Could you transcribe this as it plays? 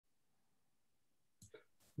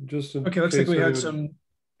Just in Okay, looks like case we had anyone- some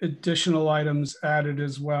additional items added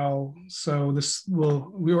as well. So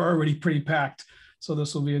we were already pretty packed. So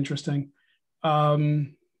this will be interesting.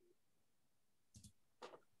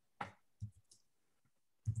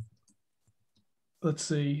 Let's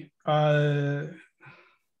see. All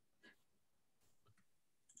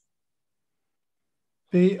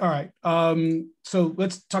right. So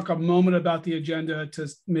let's talk a moment about the agenda to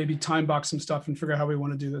maybe time box some stuff and figure out how we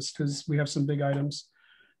want to do this, because we have some big items.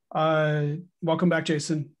 Welcome back,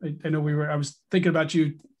 Jason. I know I was thinking about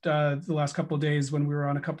you the last couple of days when we were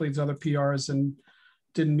on a couple of these other PRs and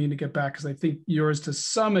didn't mean to get back, because I think yours to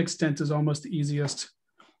some extent is almost the easiest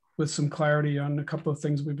with some clarity on a couple of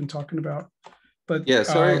things we've been talking about. But yeah,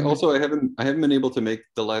 sorry. Also, I haven't been able to make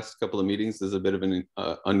the last couple of meetings. There's a bit of an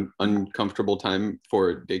uncomfortable time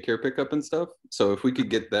for daycare pickup and stuff. So if we could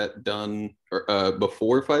get that done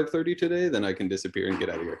before 5:30 today, then I can disappear and get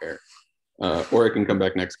out of your hair, or I can come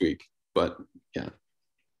back next week. But yeah,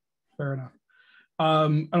 fair enough. I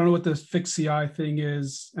don't know what the fixed CI thing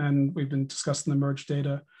is, and we've been discussing the merge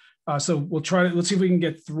data. So let's see if we can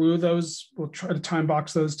get through those. We'll try to time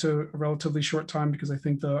box those to a relatively short time, because I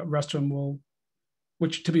think the rest of them will,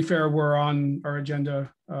 which to be fair, were on our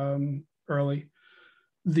agenda early.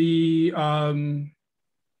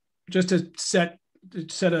 Just to set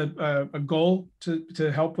a goal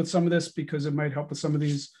to help with some of this, because it might help with some of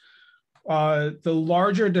these. The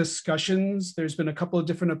larger discussions, there's been a couple of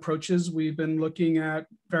different approaches. We've been looking at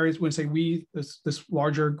various, when I say we, this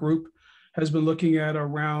larger group has been looking at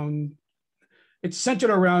it's centered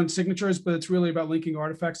around signatures, but it's really about linking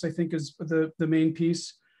artifacts, I think, is the main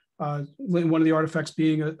piece. One of the artifacts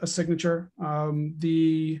being a signature.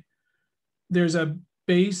 There's a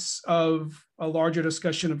base of a larger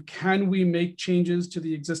discussion of, can we make changes to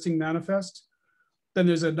the existing manifest? Then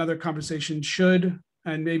there's another conversation, should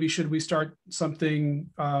we start something,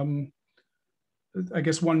 I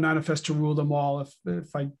guess one manifest to rule them all,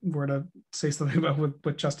 if I were to say something about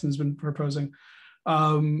what Justin's been proposing.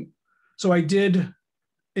 So I did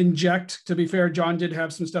inject, to be fair, John did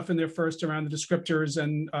have some stuff in there first around the descriptors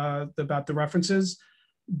and about the references,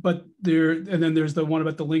 but then there's the one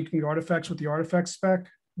about the linking artifacts with the artifact spec.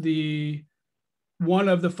 One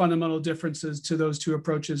of the fundamental differences to those two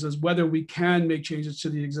approaches is whether we can make changes to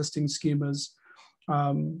the existing schemas.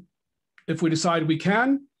 If we decide we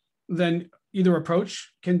can, then either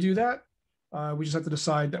approach can do that. We just have to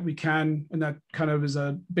decide that we can, and that kind of is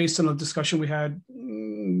based on a discussion we had,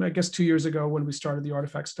 I guess 2 years ago when we started the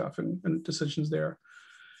artifact stuff and decisions there.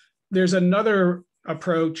 There's another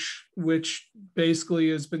approach, which basically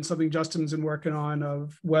has been something Justin's been working on,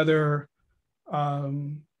 of whether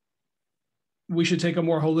we should take a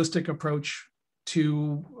more holistic approach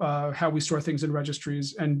to how we store things in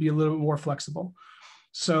registries and be a little bit more flexible.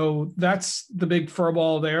 So that's the big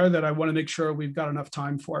furball there that I want to make sure we've got enough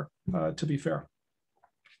time for, to be fair.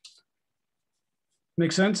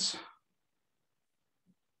 Make sense?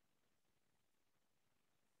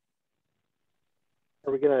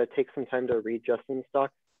 Are we going to take some time to read Justin's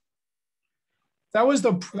doc? That was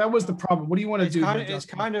the problem. What do you want to do? It's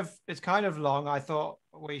kind of long. I thought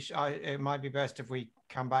it might be best if we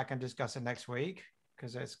come back and discuss it next week,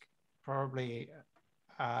 because it's probably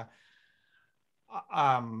a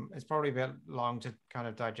bit long to kind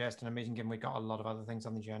of digest in a meeting, given we've got a lot of other things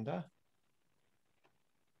on the agenda.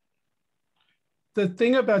 The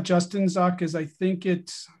thing about Justin's doc is I think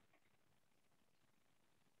it's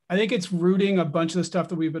rooting a bunch of the stuff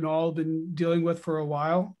that we've all been dealing with for a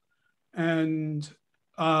while. And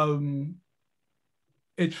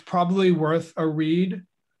it's probably worth a read,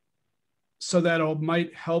 so that it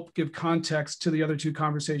might help give context to the other two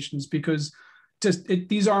conversations, because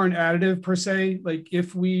these aren't additive per se. Like,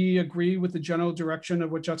 if we agree with the general direction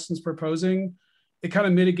of what Justin's proposing, it kind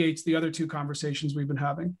of mitigates the other two conversations we've been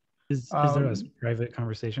having. Is there a private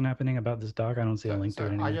conversation happening about this doc? I don't see a link to it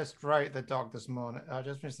anymore. I just wrote the doc this morning. I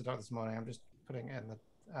just finished the doc this morning. I'm just putting it in the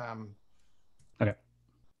okay.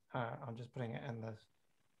 I'm just putting it in the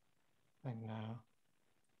thing now.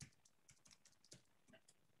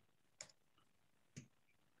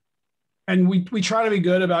 And we try to be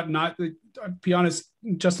good about not, to be honest,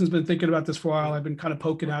 Justin's been thinking about this for a while. I've been kind of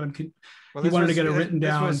poking at him. He wanted to get it written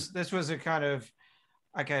down. This was a kind of,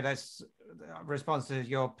 okay, let's response to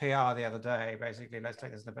your PR the other day. Basically, let's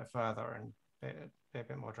take this a bit further and be a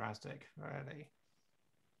bit more drastic, really.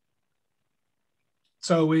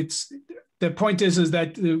 So the point is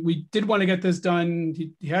that we did want to get this done.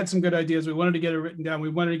 He had some good ideas. We wanted to get it written down. We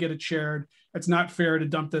wanted to get it shared. It's not fair to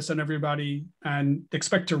dump this on everybody and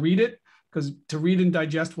expect to read it, because to read and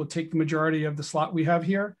digest will take the majority of the slot we have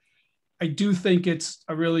here. I do think it's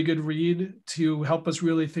a really good read to help us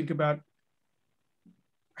really think about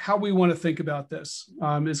how we want to think about this,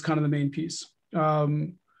 is kind of the main piece.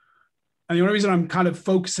 And the only reason I'm kind of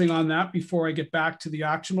focusing on that before I get back to the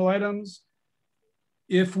actionable items,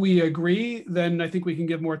 if we agree, then I think we can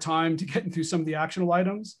give more time to getting through some of the actionable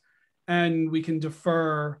items, and we can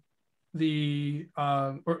defer the,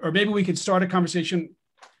 or maybe we could start a conversation.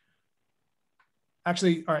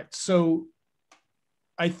 Actually, all right, so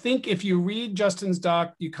I think if you read Justin's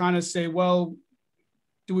doc, you kind of say, well,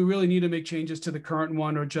 do we really need to make changes to the current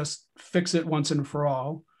one or just fix it once and for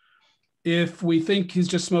all? If we think he's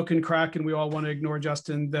just smoking crack and we all want to ignore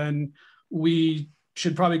Justin, then we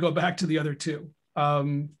should probably go back to the other two.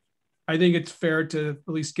 I think it's fair to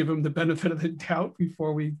at least give him the benefit of the doubt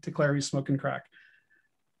before we declare he's smoking crack.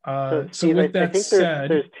 So Steve, with that I think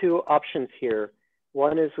said, there's two options here.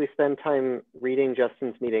 One is we spend time reading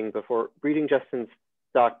Justin's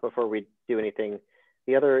doc before we do anything.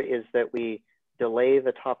 The other is that we delay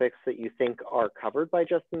the topics that you think are covered by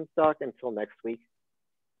Justin's doc until next week.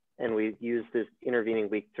 And we use this intervening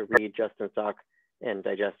week to read Justin's doc and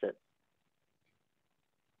digest it.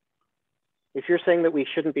 If you're saying that we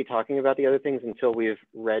shouldn't be talking about the other things until we've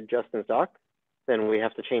read Justin's doc, then we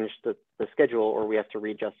have to change the schedule, or we have to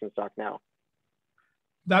read Justin's doc now.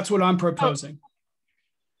 that's what I'm proposing.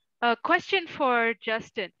 A question for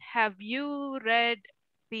Justin. Have you read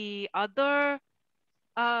the other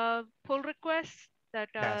pull requests that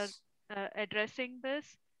Yes. are addressing this?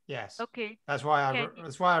 Yes. Okay. That's why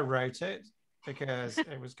I wrote it, because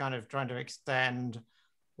it was kind of trying to extend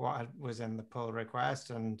what was in the pull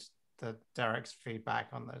request and Derek's feedback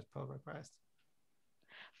on those pull requests.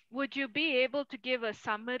 Would you be able to give a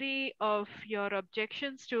summary of your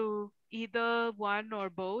objections to either one or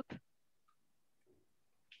both?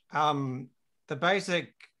 The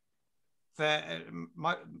basic, I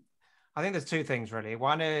think there's two things really.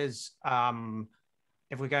 One is,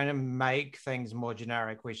 if we're going to make things more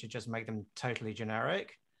generic, we should just make them totally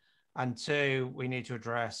generic. And two, we need to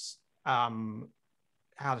address how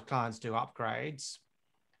the clients do upgrades,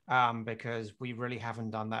 because we really haven't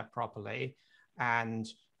done that properly. And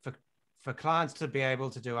for clients to be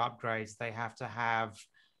able to do upgrades, they have to have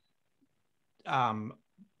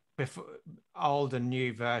old and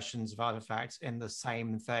new versions of artifacts in the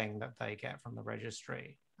same thing that they get from the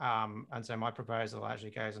registry. And so my proposal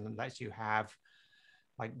actually goes and lets you have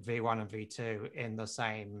like V1 and V2 in the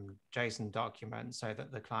same JSON document so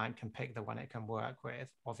that the client can pick the one it can work with,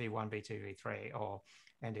 or V1, V2, V3, or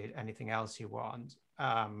indeed anything else you want.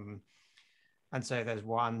 And so there's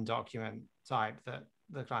one document type that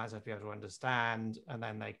the clients have to be able to understand, and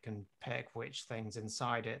then they can pick which things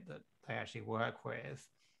inside it that they actually work with.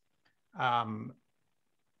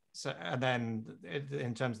 So, and then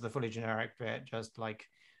in terms of the fully generic bit, just like,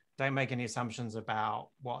 don't make any assumptions about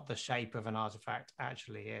what the shape of an artifact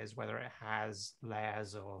actually is, whether it has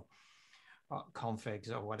layers or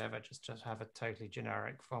configs or whatever. Just have a totally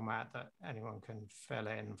generic format that anyone can fill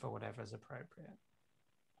in for whatever is appropriate.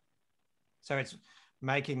 So it's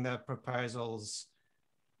making the proposals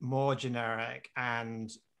more generic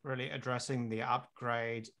and really addressing the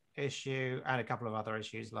upgrade issue and a couple of other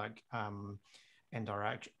issues like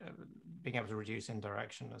indirection, being able to reduce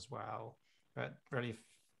indirection as well, but really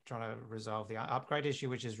trying to resolve the upgrade issue,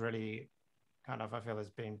 which is really kind of, I feel, has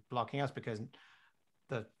been blocking us because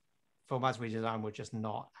the formats we designed were just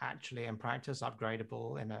not actually in practice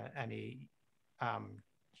upgradable in any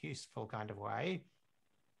useful kind of way,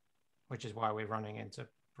 which is why we're running into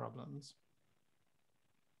problems.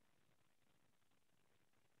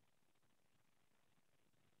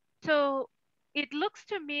 So it looks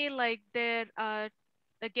to me like there are,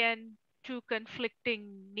 again, two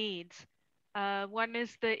conflicting needs. One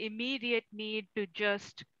is the immediate need to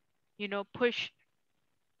just, to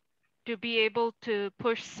be able to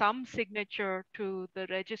push some signature to the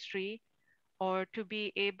registry, or to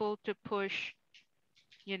be able to push,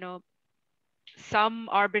 some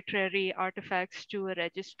arbitrary artifacts to a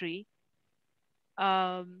registry.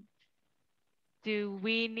 Do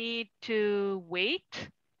we need to wait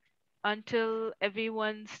until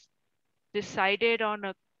everyone's decided on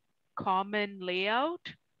a common layout,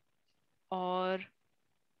 or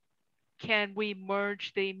can we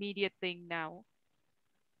merge the immediate thing now?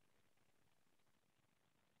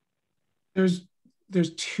 There's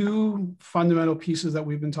two fundamental pieces that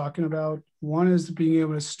we've been talking about. One is being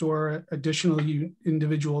able to store additional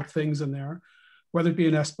individual things in there, whether it be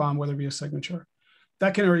an SBOM, whether it be a signature.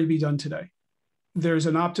 That can already be done today. There's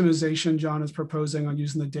an optimization John is proposing on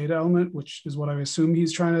using the data element, which is what I assume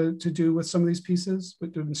he's trying to do with some of these pieces, but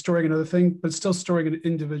storing another thing, but still storing an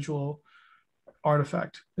individual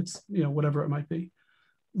artifact. It's, whatever it might be.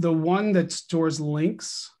 The one that stores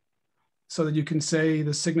links so that you can say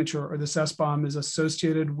the signature or this SBOM is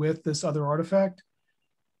associated with this other artifact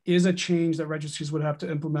is a change that registries would have to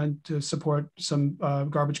implement to support some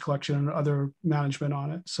garbage collection and other management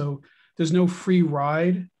on it. So there's no free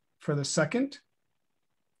ride for the second.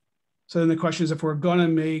 So then the question is, if we're going to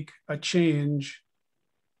make a change,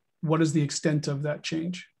 what is the extent of that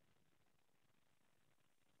change?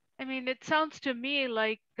 I mean, it sounds to me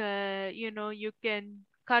like, you can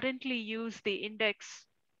currently use the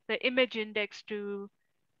image index to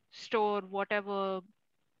store whatever,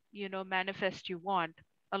 manifest you want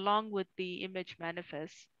along with the image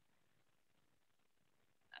manifest.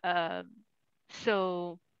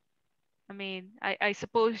 So, I mean, I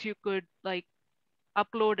suppose you could like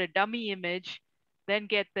upload a dummy image, then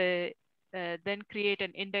then create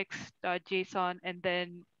an index.json and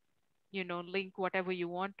then, link whatever you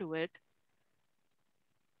want to it.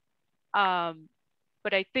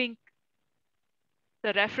 But I think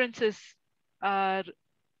the references are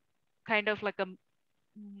kind of like a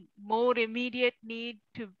more immediate need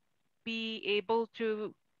to be able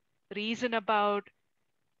to reason about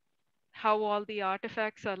how all the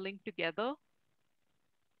artifacts are linked together.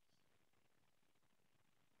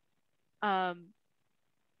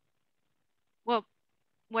 Well,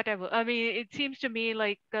 whatever. I mean, it seems to me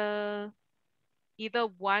like either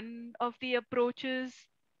one of the approaches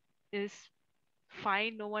is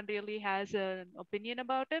fine. No one really has an opinion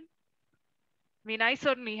about it. I mean, I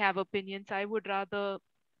certainly have opinions. I would rather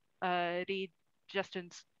read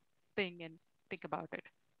Justin's thing and think about it.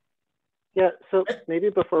 Yeah, so maybe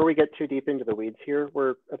before we get too deep into the weeds here,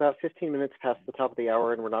 we're about 15 minutes past the top of the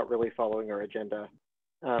hour and we're not really following our agenda.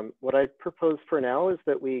 What I propose for now is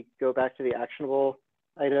that we go back to the actionable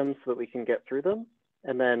items so that we can get through them.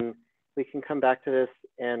 And then we can come back to this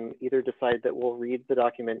and either decide that we'll read the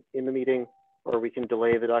document in the meeting, or we can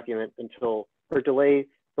delay the document or delay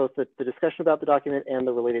both the discussion about the document and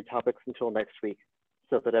the related topics until next week,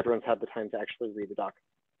 so that everyone's had the time to actually read the doc.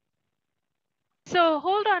 So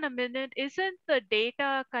hold on a minute. Isn't the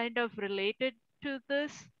data kind of related to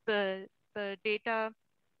this? The data.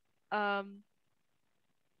 I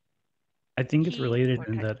think it's key related or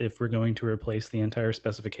in type. that if we're going to replace the entire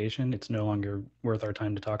specification, it's no longer worth our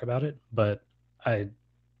time to talk about it. But I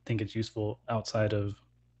think it's useful outside of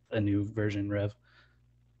a new version rev.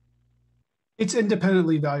 It's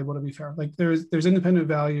independently valuable, to be fair. Like there's independent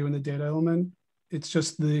value in the data element. It's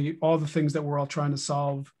just all the things that we're all trying to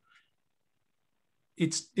solve.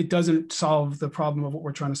 It doesn't solve the problem of what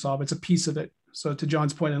we're trying to solve. It's a piece of it. So to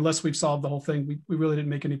John's point, unless we've solved the whole thing, we really didn't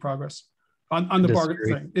make any progress on the bargain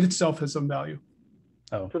thing. It itself has some value.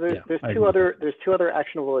 Oh, so there's two other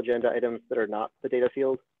actionable agenda items that are not the data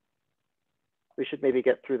field. We should maybe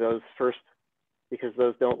get through those first, because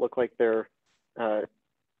those don't look like they're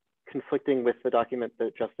conflicting with the document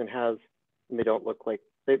that Justin has, and they don't look like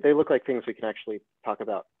they look like things we can actually talk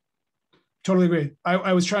about. Totally agree.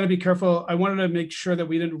 I was trying to be careful. I wanted to make sure that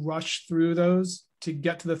we didn't rush through those to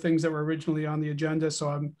get to the things that were originally on the agenda. So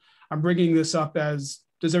I'm bringing this up as,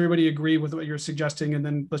 does everybody agree with what you're suggesting? And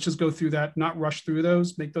then let's just go through that, not rush through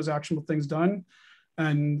those, make those actionable things done,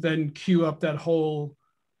 and then queue up that whole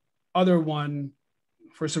other one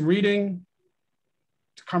for some reading,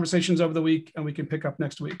 conversations over the week, and we can pick up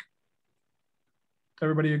next week.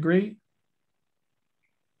 Everybody agree?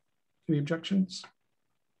 Any objections?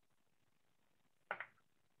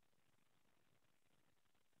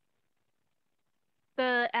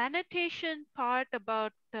 The annotation part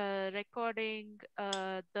about recording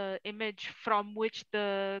the image from which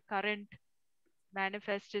the current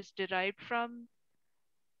manifest is derived from,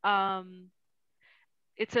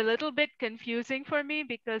 it's a little bit confusing for me,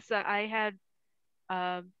 because I had,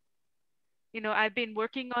 I've been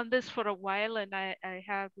working on this for a while, and I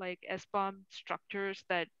have like SBOM structures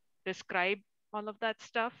that describe all of that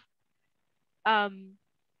stuff.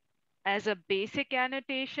 As a basic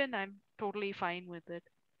annotation, I'm totally fine with it.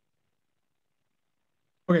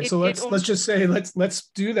 Okay, so let's just say let's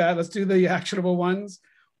do that. Let's do the actionable ones.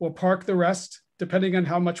 We'll park the rest, depending on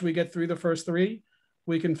how much we get through the first three.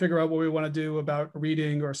 We can figure out what we want to do about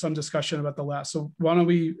reading or some discussion about the last. So why don't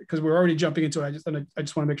we, because we're already jumping into it, I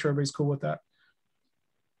just want to make sure everybody's cool with that.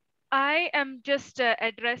 I am just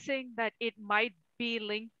addressing that it might be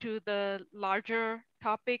linked to the larger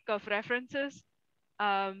topic of references.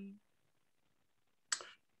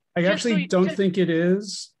 I actually don't think it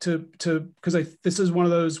is because this is one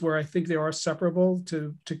of those where I think they are separable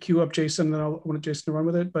to queue up Jason, and then I want Jason to run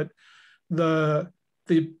with it. But the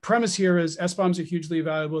premise here is SBOMs are hugely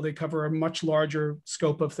valuable. They cover a much larger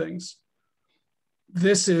scope of things.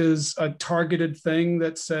 this is a targeted thing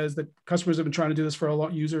that says that customers have been trying to do this for a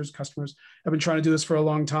long, customers have been trying to do this for a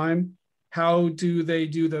long time. How do they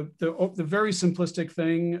do the very simplistic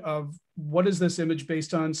thing of what is this image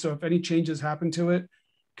based on? So if any changes happen to it,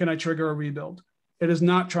 can I trigger a rebuild? It is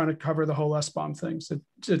not trying to cover the whole SBOM things.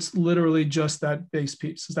 It's literally just that base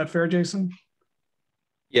piece. Is that fair, Jason?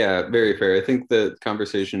 Yeah, very fair. I think the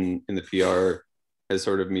conversation in the PR has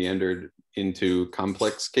sort of meandered into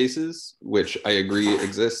complex cases, which I agree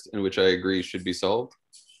exist and which I agree should be solved.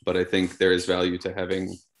 But I think there is value to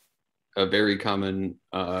having a very common,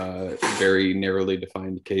 very narrowly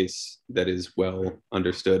defined case that is well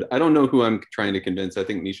understood. I don't know who I'm trying to convince. I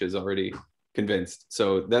think Nisha is already convinced.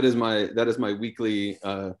 So that is my weekly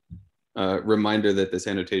reminder that this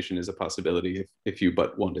annotation is a possibility if you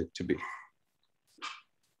but want it to be.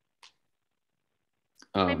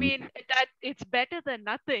 I mean, that it's better than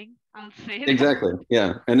nothing, I'll say that. Exactly.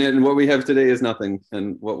 Yeah. And then what we have today is nothing.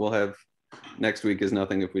 And what we'll have next week is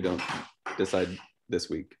nothing if we don't decide this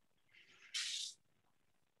week.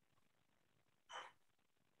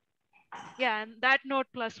 Yeah, and that note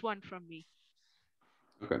 +1 from me.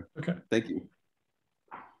 Okay. Okay. Thank you.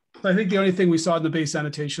 I think the only thing we saw in the base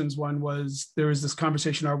annotations one was there was this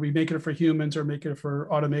conversation, are we making it for humans or making it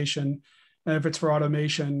for automation? And if it's for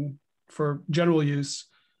automation for general use,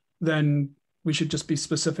 then we should just be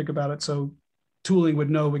specific about it. So tooling would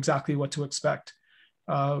know exactly what to expect.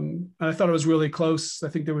 And I thought it was really close. I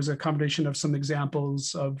think there was a combination of some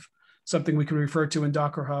examples of something we can refer to in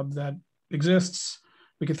Docker Hub that exists.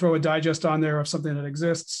 We could throw a digest on there of something that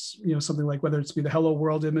exists, you know, something like whether it's be the Hello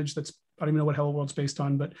World image that's, I don't even know what Hello World's based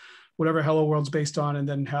on, but whatever Hello World's based on, and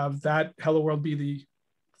then have that Hello World be the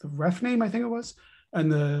ref name, I think it was,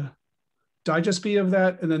 and the digest be of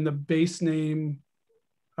that, and then the base name.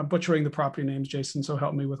 I'm butchering the property names, Jason, so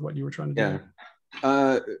help me with what you were trying to do. Yeah.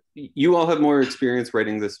 You all have more experience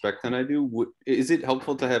writing this spec than I do. Is it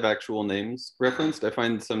helpful to have actual names referenced? I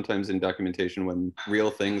find sometimes in documentation when real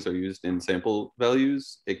things are used in sample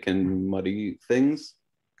values, it can muddy things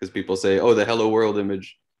because people say, oh, the Hello World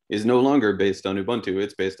image is no longer based on Ubuntu,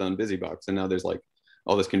 it's based on BusyBox. And now there's like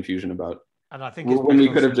all this confusion about, and I think when we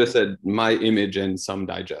could have just said my image and some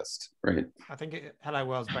digest, right? I think Hello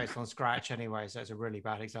World's based on Scratch anyway, so it's a really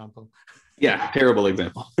bad example. Yeah, terrible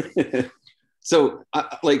example. So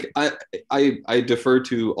I defer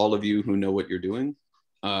to all of you who know what you're doing,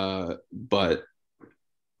 but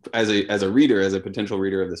as a reader, as a potential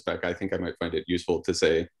reader of the spec, I think I might find it useful to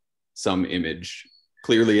say some image,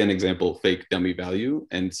 clearly an example, fake dummy value,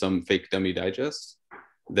 and some fake dummy digest,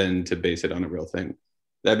 than to base it on a real thing.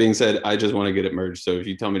 That being said, I just want to get it merged. So if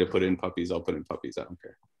you tell me to put in puppies, I'll put in puppies. I don't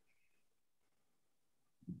care.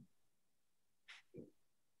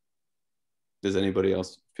 Does anybody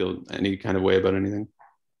else feel any kind of way about anything?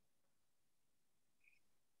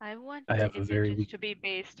 I want I the have a very images to be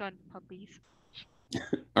based on puppies.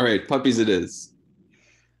 All right, puppies it is.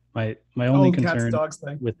 my only Oh, cats, concern dogs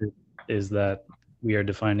thing. with it is that we are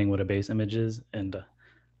defining what a base image is, and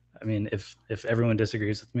I mean, if everyone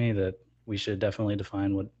disagrees with me that we should definitely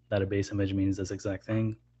define what that a base image means, this exact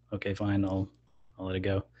thing, okay, fine, I'll let it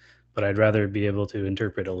go. But I'd rather be able to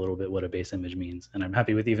interpret a little bit what a base image means, and I'm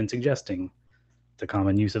happy with even suggesting the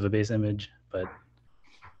common use of a base image, but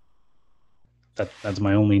that's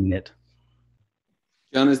my only nit.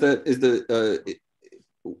 John,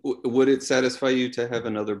 would it satisfy you to have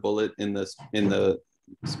another bullet in the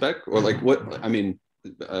spec, or like what? I mean,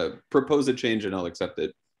 propose a change and I'll accept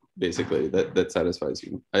it. Basically, that satisfies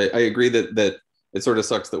you. I agree that it sort of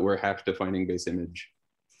sucks that we're half defining base image.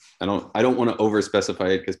 I don't want to over specify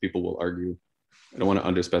it because people will argue. I don't want to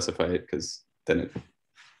under specify it because then it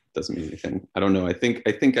doesn't mean anything. I don't know. I think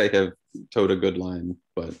I have towed a good line,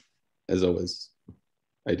 but as always,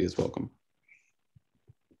 ideas welcome.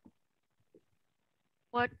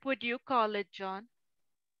 What would you call it, John?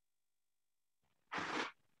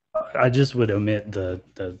 I just would omit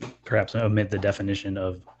perhaps omit the definition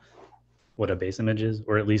of what a base image is,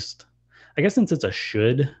 or at least, I guess since it's a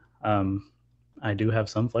should, I do have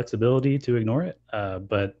some flexibility to ignore it.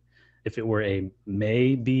 But if it were a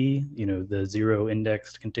may be, you know, the zero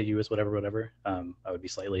indexed contiguous, whatever, I would be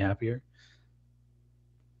slightly happier.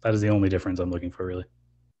 That is the only difference I'm looking for, really.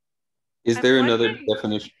 Is there another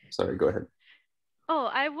definition? Sorry, go ahead. Oh,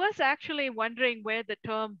 I was actually wondering where the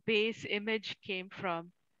term base image came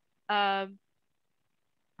from.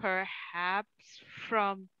 Perhaps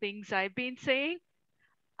from things I've been saying.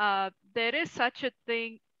 There is such a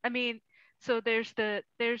thing. I mean, so there's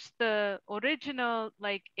the original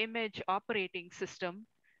like image operating system,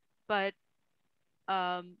 but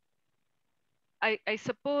I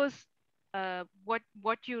suppose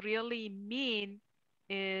what you really mean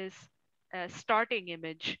is a starting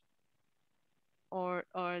image or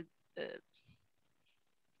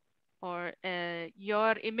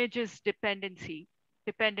your image's dependent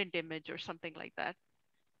image or something like that.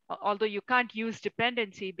 Although you can't use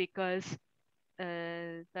dependency because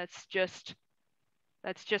that's just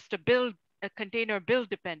a container build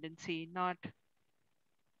dependency, not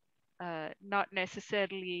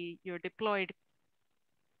necessarily your deployed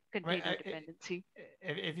container dependency.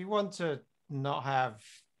 If you want to not have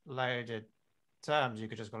loaded terms, you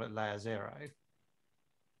could just call it layer 0,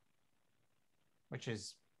 which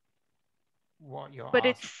is what you're but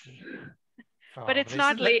asking for. But it's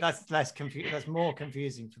not that's more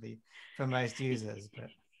confusing for most users. But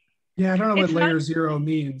yeah, I don't know what It's layer not- 0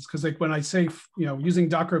 means, because like when I say, using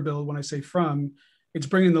Docker build, when I say from, it's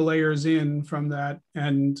bringing the layers in from that,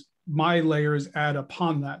 and my layers add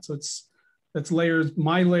upon that. So that's layers,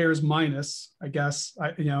 my layers minus, I guess,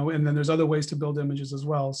 and then there's other ways to build images as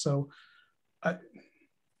well. So I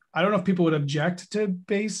don't know if people would object to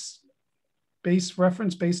base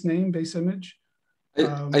reference, base name, base image.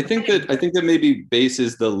 I think that maybe base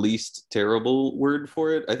is the least terrible word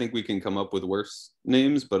for it. I think we can come up with worse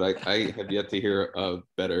names, but I have yet to hear a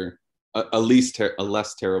better, a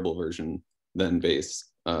less terrible version than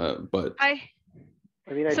base. But I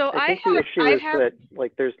think the issue is that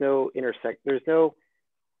like there's no there's no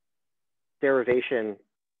derivation,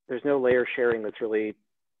 there's no layer sharing that's really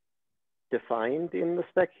defined in the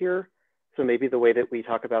spec here. So maybe the way that we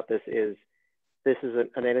talk about this is an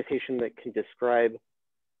annotation that can describe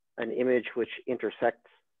an image which intersects,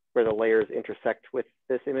 where the layers intersect with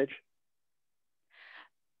this image.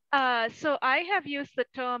 So I have used the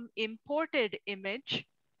term imported image.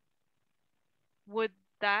 Would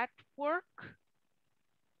that work?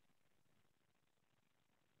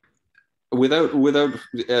 Without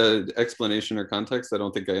explanation or context, I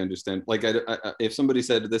don't think I understand. Like, if somebody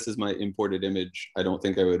said this is my imported image, I don't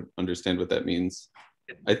think I would understand what that means.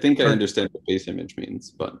 I think I understand what base image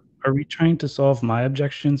means, but are we trying to solve my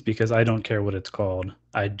objections? Because I don't care what it's called.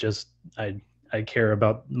 I care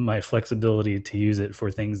about my flexibility to use it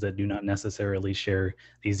for things that do not necessarily share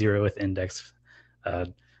the 0th index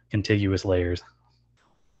contiguous layers.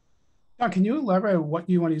 Now, can you elaborate on what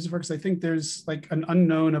you want to use it for? Because I think there's like an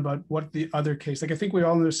unknown about what the other case. Like I think we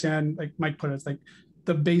all understand, like Mike put it, it's like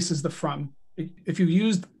the base is the from. If you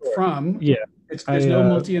use from, yeah, there's no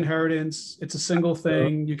multi-inheritance. It's a single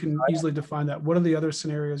thing. You can easily define that. What are the other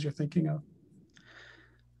scenarios you're thinking of?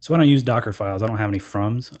 So I don't use Docker files. I don't have any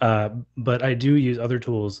froms, but I do use other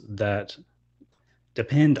tools that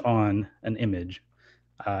depend on an image.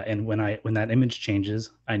 And when that image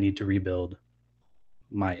changes, I need to rebuild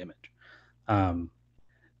my image.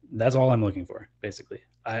 That's all I'm looking for, basically.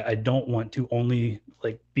 I don't want to only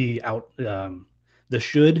like be out. The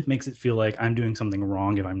should makes it feel like I'm doing something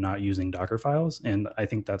wrong if I'm not using Docker files. And I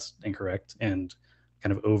think that's incorrect and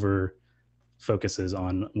kind of over focuses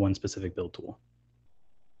on one specific build tool.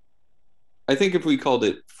 I think if we called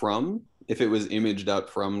it from, if it was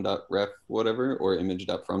image.from.ref whatever, or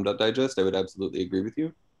image.from.digest, I would absolutely agree with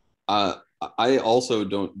you. I also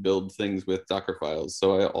don't build things with Docker files.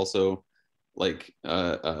 So I also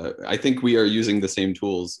I think we are using the same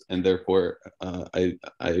tools, and therefore I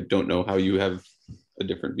don't know how you have a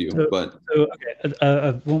different view.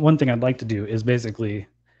 One thing I'd like to do is basically,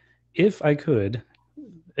 if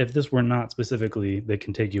this were not specifically the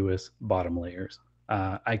contiguous bottom layers,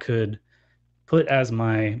 I could put as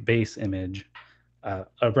my base image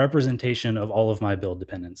a representation of all of my build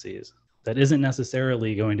dependencies that isn't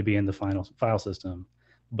necessarily going to be in the final file system,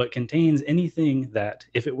 but contains anything that,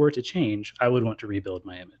 if it were to change, I would want to rebuild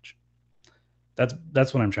my image.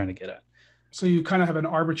 That's what I'm trying to get at. So you kind of have an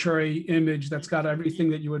arbitrary image that's got everything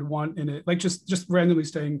that you would want in it, like just randomly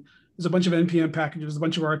saying there's a bunch of npm packages, a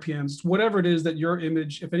bunch of RPMs, whatever it is that your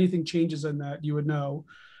image, if anything changes in that, you would know.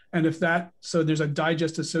 And if that, so there's a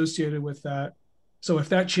digest associated with that. So if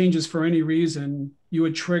that changes for any reason, you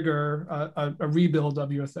would trigger a rebuild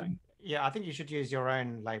of your thing. Yeah, I think you should use your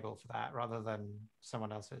own label for that rather than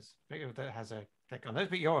someone else's that has a click on this.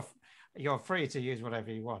 But you're free to use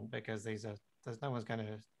whatever you want, because there's no one's going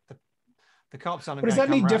to the cops on. But is that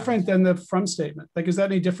any different than the from statement? Like, is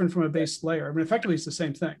that any different from a base layer? I mean, effectively, it's the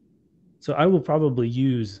same thing. So I will probably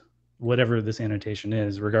use whatever this annotation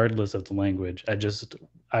is, regardless of the language.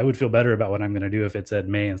 I would feel better about what I'm going to do if it said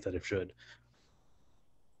may instead of should.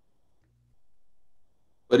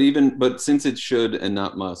 But since it should and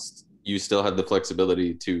not must, you still have the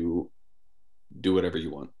flexibility to do whatever you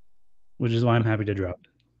want. Which is why I'm happy to drop it.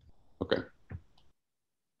 Okay.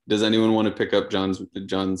 Does anyone want to pick up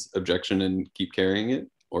John's objection and keep carrying it,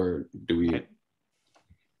 or do we?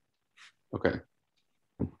 Okay.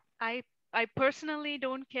 I I personally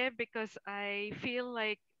don't care because I feel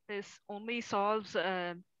like this only solves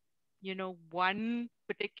one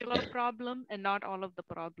particular problem and not all of the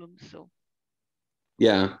problems. So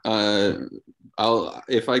Yeah,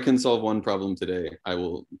 if I can solve one problem today, I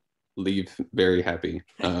will leave very happy.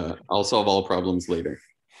 I'll solve all problems later.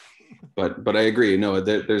 But I agree. No,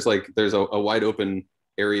 there's a wide open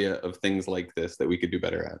area of things like this that we could do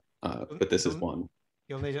better at. But this is one.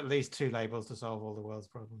 You'll need at least 2 labels to solve all the world's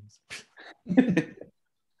problems.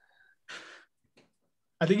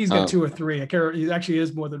 I think he's got 2 or 3. I care. He actually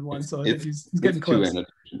is more than one, so I think he's getting close. 2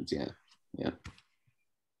 annotations. Yeah.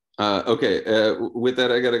 Okay. With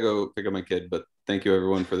that, I gotta go pick up my kid. But thank you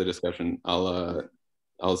everyone for the discussion.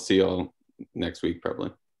 I'll see y'all next week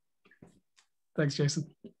probably. Thanks,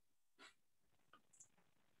 Jason.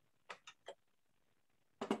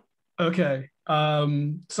 Okay.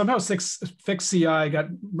 Somehow fix CI got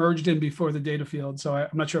merged in before the data field, so I'm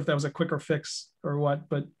not sure if that was a quicker fix or what.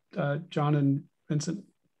 But John and Vincent.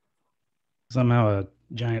 Somehow a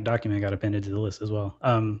giant document got appended to the list as well.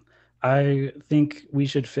 I think we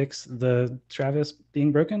should fix the Travis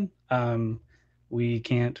being broken. We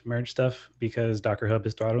can't merge stuff because Docker Hub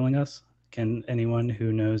is throttling us. Can anyone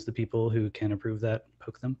who knows the people who can approve that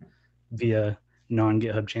poke them via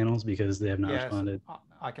non-GitHub channels because they have not responded?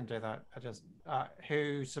 I can do that. I just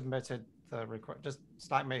who submitted the request? Just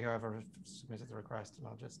Slack me whoever submitted the request, and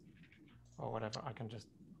I'll just or whatever. I can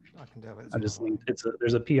deal with it. I just think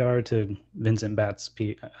there's a PR to Vincent Batts.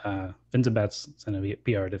 Vincent Batts sent a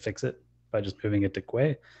PR to fix it by just moving it to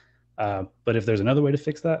Quay. But if there's another way to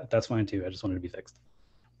fix that, that's fine too. I just want it to be fixed.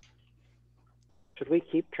 Should we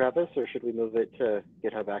keep Travis or should we move it to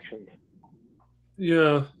GitHub Actions?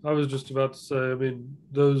 Yeah, I was just about to say, I mean,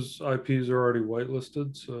 those IPs are already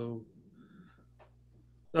whitelisted, so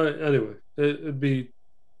anyway, it'd be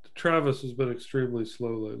Travis has been extremely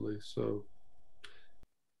slow lately, so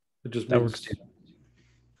it just that means, works too.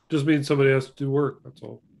 Just means somebody has to do work. That's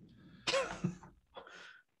all.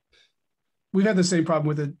 We've had the same problem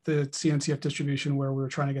with the CNCF distribution where we were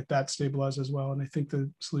trying to get that stabilized as well. And I think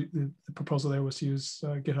the proposal there was to use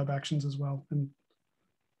GitHub Actions as well. And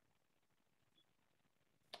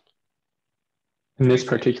in this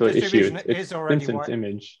particular issue, it's already Vincent's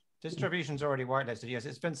image. Distribution's already whitelisted. Yes,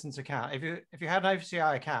 it's Vincent's account. If you had an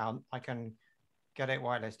OCI account, I can get it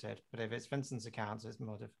whitelisted. But if it's Vincent's account, it's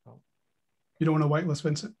more difficult. You don't want to whitelist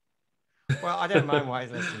Vincent? Well, I don't mind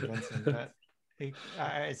whitelisting Vincent, but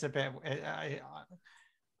it's a bit.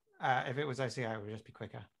 If it was OCI, it would just be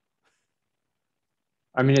quicker.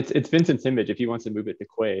 I mean, it's Vincent's image. If he wants to move it to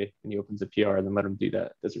Quay and he opens a PR, then let him do that.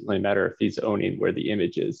 It doesn't really matter if he's owning where the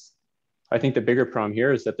image is. I think the bigger problem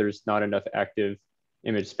here is that there's not enough active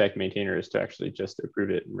image spec maintainers to actually just approve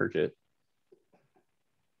it and merge it.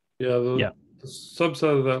 Yeah, the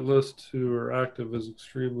subset of that list who are active is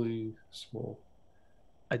extremely small.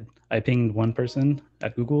 I pinged one person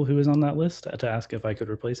at Google who was on that list to ask if I could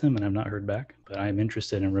replace him, and I've not heard back, but I'm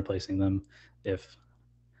interested in replacing them. If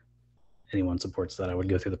anyone supports that, I would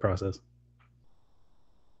go through the process.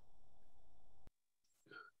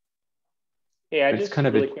 Yeah, it's kind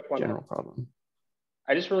of a general problem.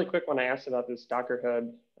 I just really quick when I asked about this Docker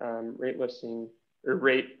Hub rate listing or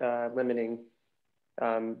rate limiting.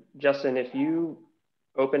 Justin, if you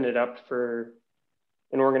open it up for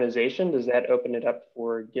an organization, does that open it up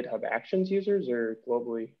for GitHub Actions users or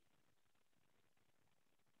globally?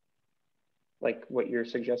 Like what you're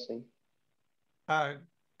suggesting?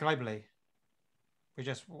 Globally.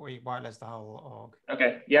 We whitelist the whole org.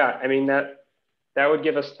 Okay, yeah, I mean that would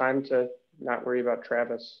give us time to not worry about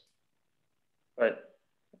Travis. But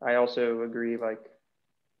I also agree, like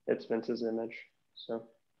it's Vince's image. So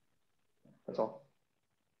that's all.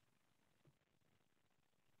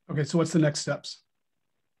 Okay, so what's the next steps?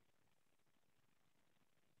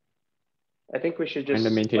 I think we should just,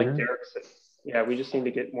 find a maintainer? like Derek said, yeah, we just need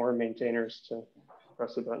to get more maintainers to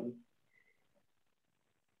press the button.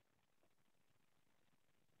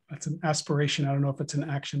 That's an aspiration. I don't know if it's an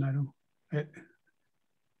action item.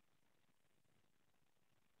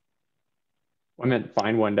 I meant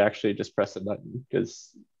find one to actually just press the button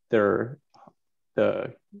because the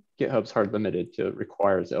GitHub's hard limited to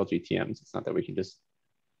requires LGTMs. It's not that we can just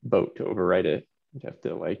vote to overwrite it. You'd have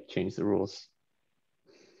to like change the rules.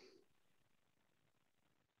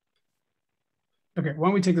 Okay, why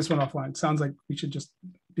don't we take this one offline? Sounds like we should just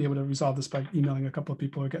be able to resolve this by emailing a couple of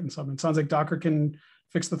people or getting something. It sounds like Docker can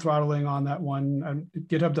fix the throttling on that one.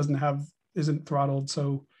 GitHub isn't throttled,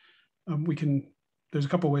 so there's a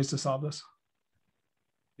couple of ways to solve this.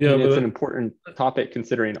 Yeah, but it's an important topic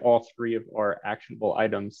considering all 3 of our actionable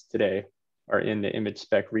items today are in the image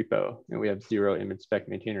spec repo, and we have 0 image spec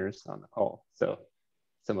maintainers on the call. So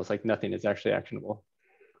it's almost like nothing is actually actionable.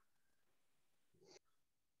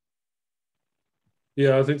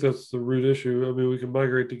 Yeah, I think that's the root issue. I mean, we can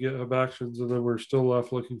migrate to GitHub Actions, and then we're still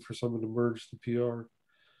left looking for someone to merge the PR.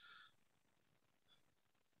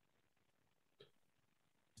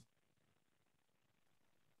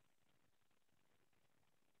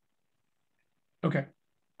 Okay.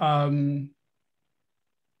 Are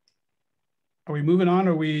we moving on,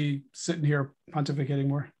 or are we sitting here pontificating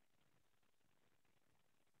more?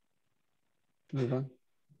 Move on.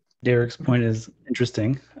 Derek's point is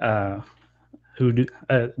interesting. The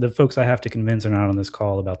folks I have to convince are not on this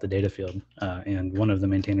call about the data field, and one of the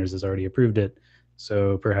maintainers has already approved it.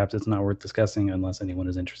 So perhaps it's not worth discussing unless anyone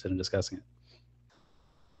is interested in discussing it.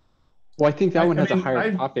 Well, I think that one has a mean,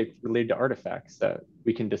 higher topic related to artifacts that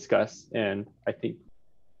we can discuss. And I think,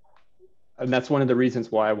 and that's one of the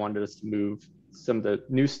reasons why I wanted us to move some of the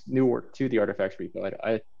new work to the artifacts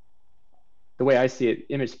repo. The way I see it,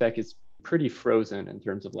 image spec is pretty frozen in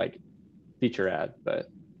terms of like feature add,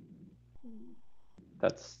 but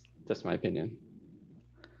that's just my opinion.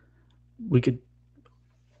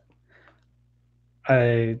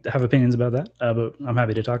 I have opinions about that, but I'm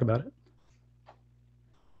happy to talk about it.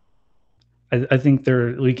 I think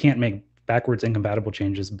we can't make backwards incompatible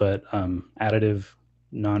changes, but additive,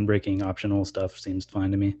 non-breaking, optional stuff seems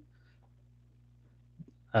fine to me.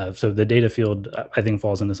 So the data field, I think,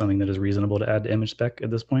 falls into something that is reasonable to add to image spec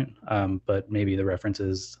at this point, but maybe the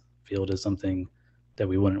references field is something that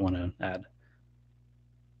we wouldn't want to add.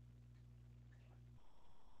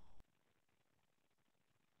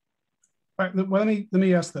 All right, well, let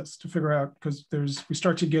me ask this to figure out, because we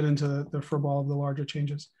start to get into the furball of the larger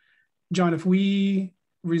changes. John, if we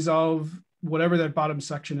resolve whatever that bottom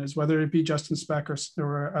section is, whether it be just in spec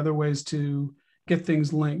or other ways to get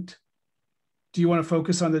things linked, do you want to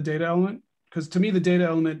focus on the data element? Because to me, the data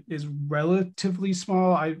element is relatively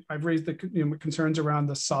small. I've raised the concerns around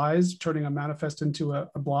the size, turning a manifest into a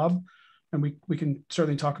blob, and we can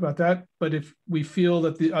certainly talk about that. But if we feel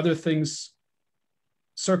that the other things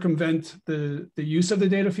circumvent the use of the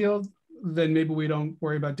data field, then maybe we don't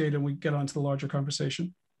worry about data and we get onto the larger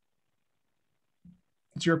conversation.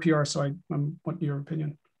 It's your PR, so I want your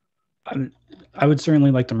opinion. I would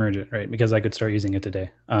certainly like to merge it, right? Because I could start using it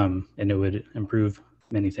today, and it would improve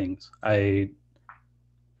many things. I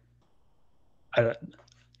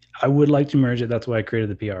would like to merge it. That's why I created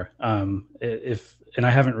the PR. And I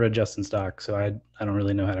haven't read Justin's doc, so I don't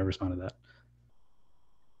really know how to respond to that.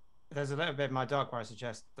 There's a little bit in my doc where I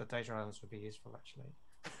suggest that data islands would be useful, actually.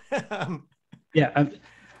 Yeah.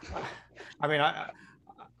 I mean,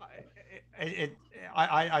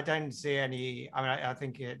 I don't see any. I mean, I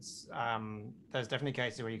think it's there's definitely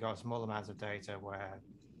cases where you got small amounts of data where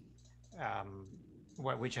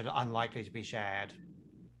which are unlikely to be shared,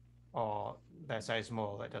 or they're so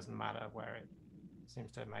small it doesn't matter, where it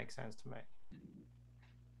seems to make sense to me.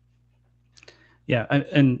 Yeah,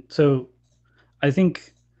 and so I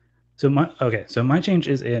think so. My change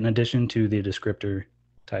is in addition to the descriptor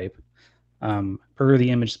type, per the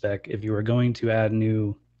image spec. If you are going to add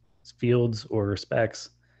new fields or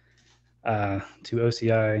specs to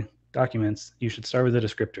OCI documents, you should start with a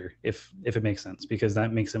descriptor if it makes sense, because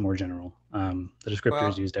that makes it more general. The descriptor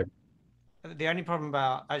is used every. The only problem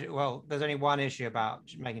about, well, there's only one issue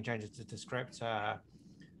about making changes to descriptor,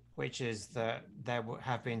 which is that there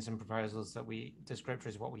have been some proposals that descriptor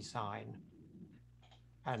is what we sign,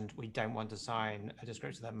 and we don't want to sign a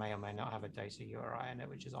descriptor that may or may not have a data URI in it,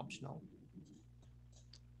 which is optional.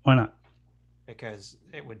 Why not? Because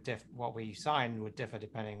it would what we sign would differ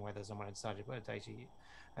depending whether someone had decided to put a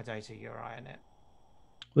data URI in it.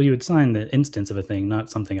 Well, you would sign the instance of a thing, not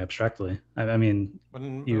something abstractly. I mean,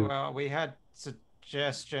 well, we had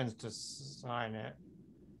suggestions to sign it.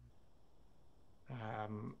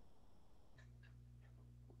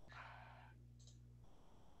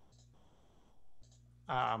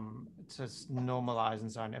 To normalize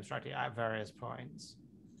and sign abstractly at various points.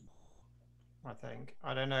 I think.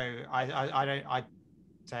 I don't know. I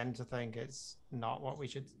tend to think it's not what we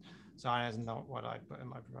should sign, as not what I put in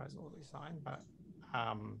my proposal that we sign, but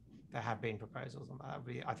there have been proposals on that.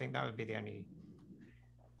 I think that would be the only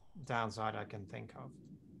downside I can think of.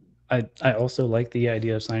 I also like the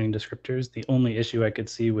idea of signing descriptors. The only issue I could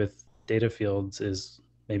see with data fields is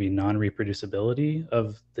maybe non-reproducibility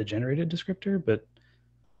of the generated descriptor, but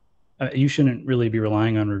you shouldn't really be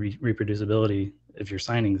relying on reproducibility if you're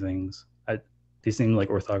signing things. These seem like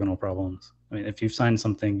orthogonal problems. I mean, if you've signed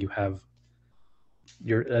something, you have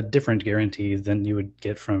a different guarantee than you would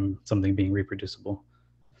get from something being reproducible.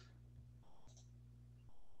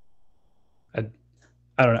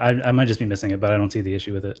 I don't know. I might just be missing it, but I don't see the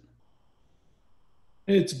issue with it.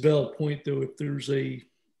 It's a valid point, though. If there's a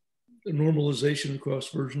normalization across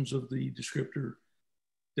versions of the descriptor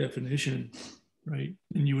definition, right,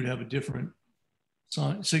 then you would have a different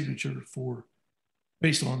signature for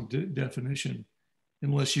based on definition,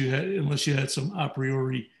 unless you had some a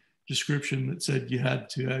priori description that said you had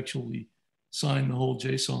to actually sign the whole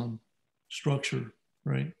JSON structure,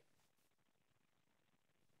 right?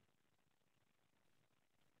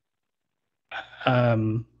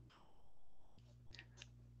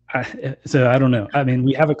 So I don't know. I mean,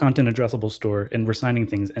 we have a content addressable store and we're signing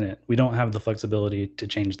things in it. We don't have the flexibility to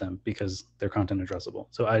change them because they're content addressable.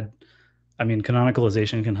 So I mean,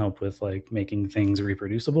 canonicalization can help with like making things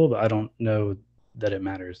reproducible, but I don't know that it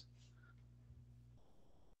matters.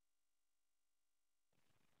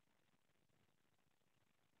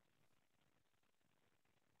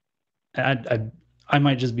 I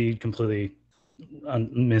might just be completely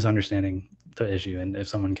misunderstanding the issue, and if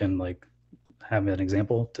someone can like have an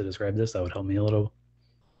example to describe this, that would help me a little.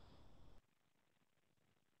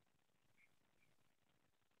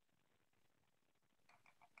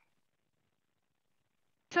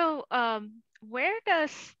 So where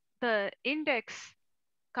does the index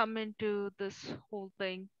come into this whole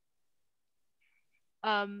thing?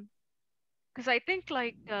 Because I think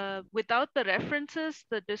like without the references,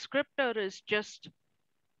 the descriptor is just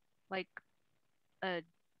like a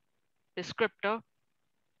descriptor,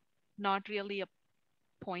 not really a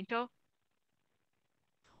pointer.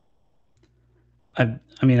 I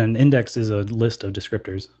mean, an index is a list of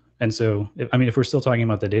descriptors. And so, if we're still talking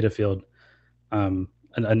about the data field, an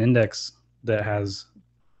index that has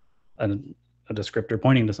a descriptor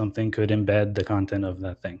pointing to something could embed the content of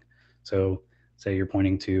that thing. So say you're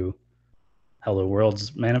pointing to Hello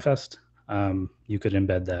World's manifest, you could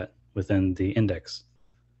embed that within the index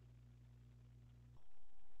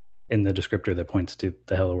in the descriptor that points to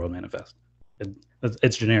the Hello World manifest.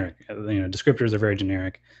 It's generic. Descriptors are very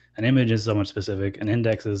generic. An image is somewhat specific. An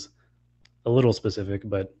index is a little specific,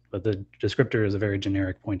 but the descriptor is a very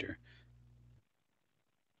generic pointer.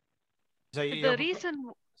 So the reason.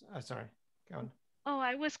 Sorry, go on. Oh,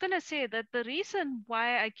 I was gonna say that the reason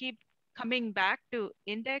why I keep coming back to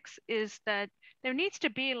index is that there needs to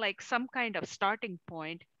be like some kind of starting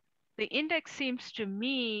point. The index seems to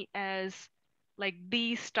me as like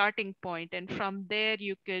the starting point, and from there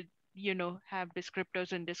you could have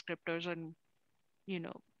descriptors and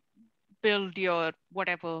build your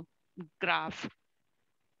whatever graph.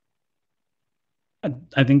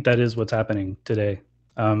 I think that is what's happening today.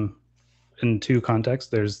 In two contexts,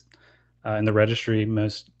 there's in the registry,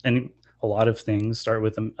 a lot of things start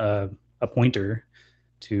with a pointer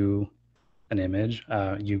to an image.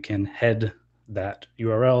 You can head that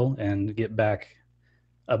URL and get back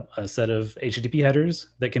a set of HTTP headers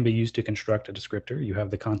that can be used to construct a descriptor. You have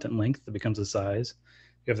the content length that becomes the size.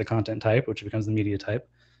 You have the content type, which becomes the media type.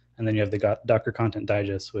 And then you have the Docker content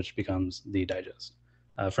digest, which becomes the digest.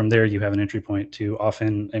 From there, you have an entry point to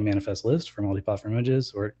often a manifest list for multi-platform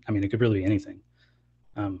images, or it could really be anything.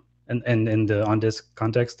 And in the on-disk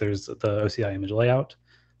context, there's the OCI image layout,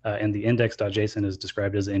 and the index.json is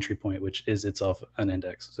described as the entry point, which is itself an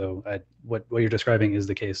index. So what you're describing is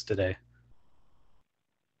the case today.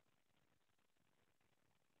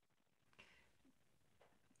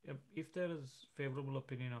 If there is favorable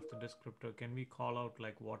opinion of the descriptor, can we call out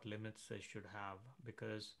like what limits they should have?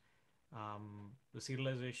 Because the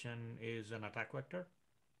serialization is an attack vector.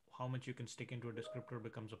 How much you can stick into a descriptor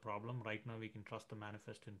becomes a problem. Right now, we can trust the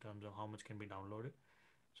manifest in terms of how much can be downloaded.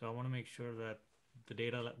 So I want to make sure that the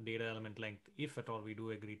data element length, if at all we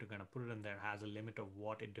do agree to kind of put it in there, has a limit of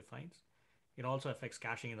what it defines. It also affects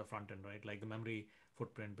caching in the front end, right? Like the memory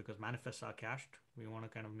footprint, because manifests are cached. We want to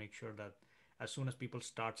kind of make sure that as soon as people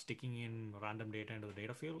start sticking in random data into the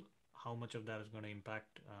data field, how much of that is going to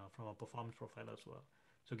impact from a performance profile as well.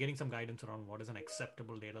 So getting some guidance around what is an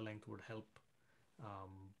acceptable data length would help,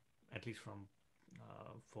 at least from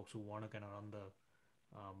folks who want to kind of run the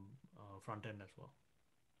front end as well.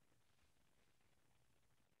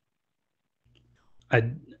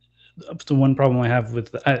 So one problem I have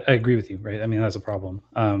with, I agree with you, right? That's a problem.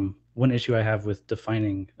 One issue I have with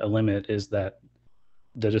defining a limit is that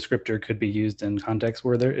the descriptor could be used in contexts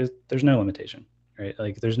where there's no limitation, right?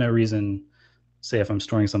 Like there's no reason, say if I'm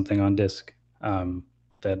storing something on disk,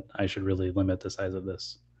 that I should really limit the size of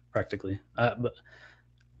this practically.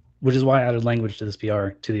 Which is why I added language to this PR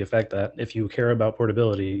to the effect that if you care about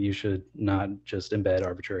portability, you should not just embed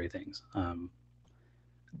arbitrary things.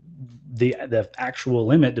 The actual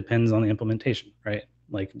limit depends on the implementation, right?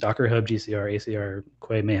 Like Docker Hub, GCR, ACR,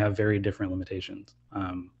 Quay may have very different limitations.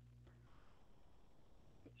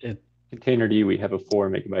 Containerd, we have a 4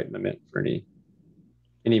 megabyte limit for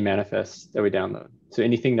any manifest that we download. So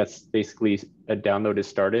anything that's basically a download is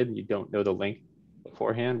started, you don't know the link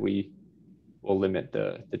beforehand, we will limit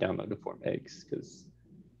the download to 4 megs, because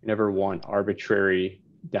you never want arbitrary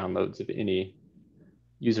downloads of any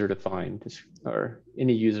user-defined or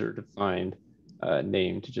any user-defined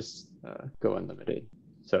name to just go unlimited.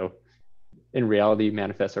 So in reality,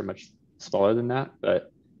 manifests are much smaller than that,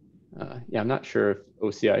 but yeah, I'm not sure if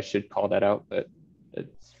OCI should call that out, but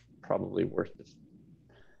it's probably worth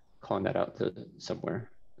calling that out to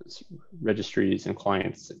somewhere. Registries and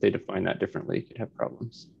clients, if they define that differently, could have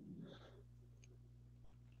problems.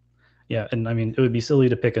 Yeah, and I mean, it would be silly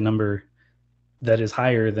to pick a number that is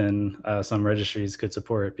higher than some registries could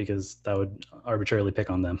support, because that would arbitrarily pick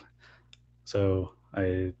on them. So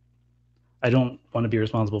I don't want to be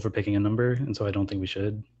responsible for picking a number, and so I don't think we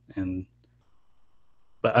should.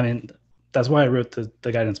 But I mean, that's why I wrote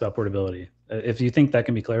the guidance about portability. If you think that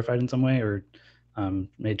can be clarified in some way or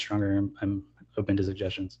made stronger, I'm open to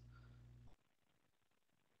suggestions.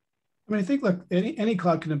 I mean, I think, look, any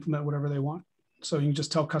cloud can implement whatever they want. So you can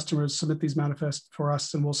just tell customers, submit these manifests for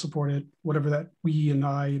us and we'll support it, whatever that we and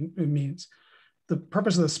I it means. The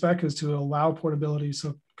purpose of the spec is to allow portability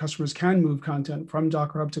so customers can move content from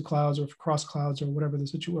Docker Hub to clouds or cross clouds or whatever the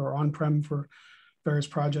situation, or on-prem for various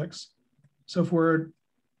projects. So if we're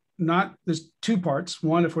not, there's two parts.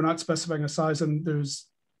 One, if we're not specifying a size, and there's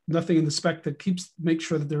nothing in the spec that makes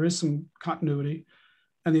sure that there is some continuity.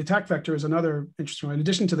 And the attack vector is another interesting one. In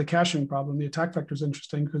addition to the caching problem, the attack vector is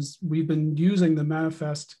interesting because we've been using the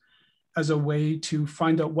manifest as a way to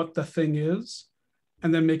find out what the thing is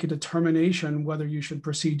and then make a determination whether you should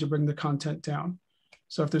proceed to bring the content down.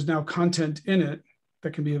 So if there's now content in it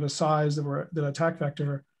that can be of a size that the attack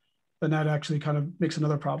vector, then that actually kind of makes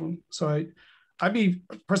another problem. So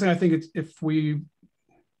personally, I think it's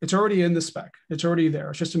already in the spec. It's already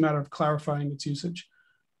there. It's just a matter of clarifying its usage.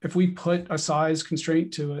 If we put a size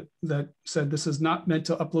constraint to it that said this is not meant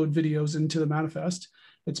to upload videos into the manifest,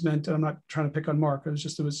 it's meant, I'm not trying to pick on Mark, it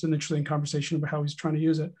was an interesting conversation about how he's trying to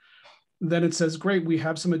use it. Then it says, great, we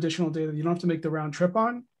have some additional data that you don't have to make the round trip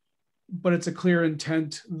on, but it's a clear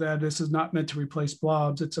intent that this is not meant to replace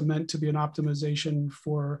blobs. It's meant to be an optimization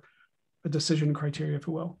for a decision criteria, if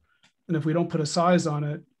you will. And if we don't put a size on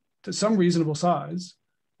it to some reasonable size,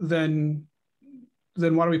 then why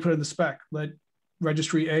don't we put it in the spec? Let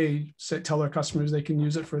registry A tell their customers they can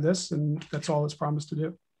use it for this, and that's all it's promised to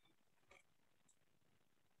do.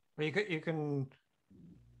 Well, you can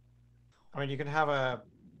have a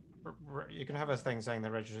thing saying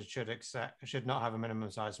the registry should not have a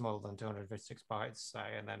minimum size smaller than 256 bytes,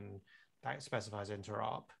 say, and then that specifies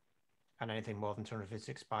interop, and anything more than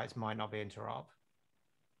 256 bytes might not be interop,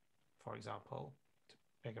 for example, to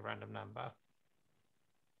pick a random number.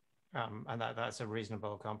 And that's a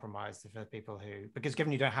reasonable compromise for people who, because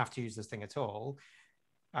given you don't have to use this thing at all,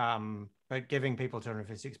 but giving people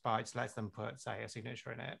 256 bytes lets them put, say, a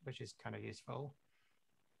signature in it, which is kind of useful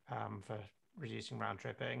for reducing round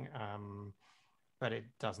tripping, but it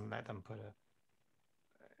doesn't let them put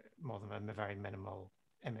more than a very minimal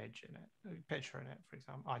image in it, a picture in it, for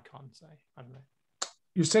example, icon, say, I don't know.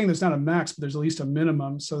 You're saying there's not a max, but there's at least a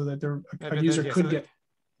minimum so that a user could get.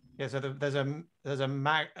 Yeah, so there's a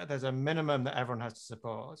minimum that everyone has to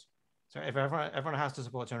support. So if everyone has to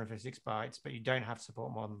support 256 bytes, but you don't have to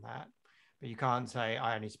support more than that. But you can't say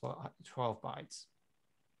I only support 12 bytes,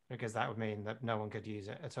 because that would mean that no one could use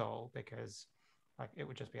it at all, because like it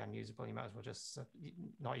would just be unusable. You might as well just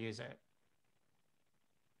not use it.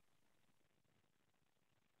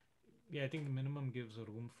 Yeah, I think the minimum gives a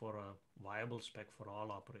room for a viable spec for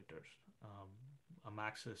all operators. A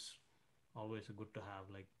max is always good to have,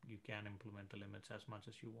 like you can implement the limits as much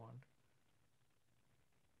as you want.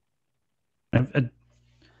 I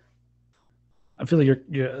feel like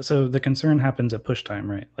you're so the concern happens at push time,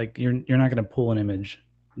 right? Like you're not going to pull an image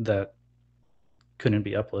that couldn't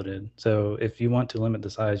be uploaded. So if you want to limit the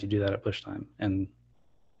size, you do that at push time, and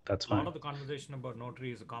that's fine. A lot of the conversation about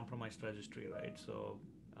Notary is a compromised registry, right? So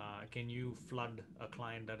can you flood a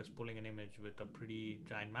client that is pulling an image with a pretty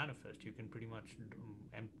giant manifest? You can pretty much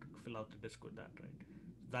fill out the disk with that, right?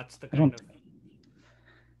 That's the kind of...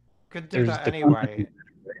 Could do that anyway.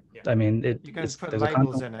 Yeah. I mean, you can put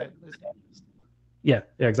labels in it. Yeah,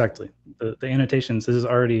 exactly. The annotations, this is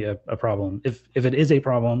already a problem. If it is a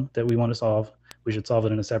problem that we want to solve, we should solve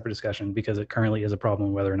it in a separate discussion, because it currently is a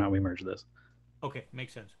problem whether or not we merge this. Okay,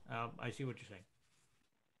 makes sense. I see what you're saying.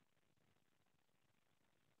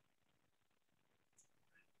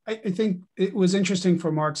 I think it was interesting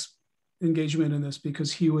for Mark's engagement in this,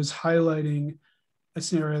 because he was highlighting a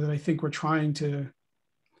scenario that I think we're trying to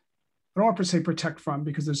don't want to say protect from,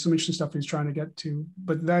 because there's some interesting stuff he's trying to get to,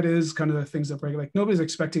 but that is kind of the things that break. Like nobody's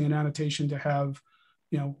expecting an annotation to have,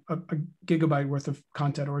 you know, a gigabyte worth of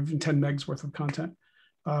content or even 10 megs worth of content.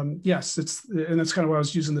 Yes, and that's kind of why I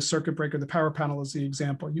was using the circuit breaker, the power panel as the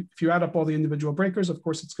example. If you add up all the individual breakers, of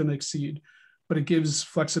course it's going to exceed, but it gives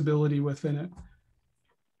flexibility within it.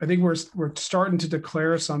 I think we're starting to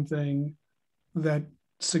declare something that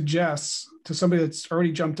suggests to somebody that's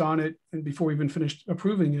already jumped on it and before we even finished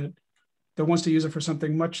approving it, that wants to use it for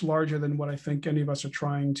something much larger than what I think any of us are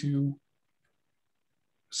trying to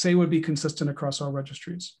say would be consistent across all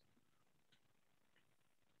registries.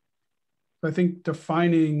 I think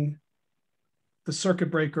defining the circuit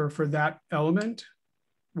breaker for that element,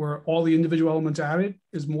 where all the individual elements added,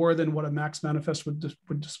 is more than what a max manifest would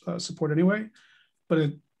support anyway, but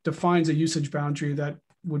it defines a usage boundary that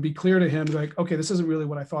would be clear to him, like, okay, this isn't really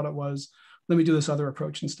what I thought it was. Let me do this other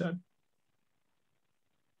approach instead.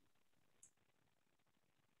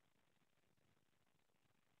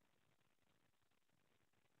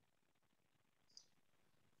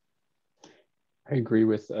 I agree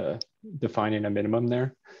with defining a minimum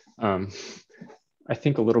there. I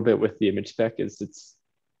think a little bit with the image spec is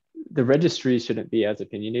the registry shouldn't be as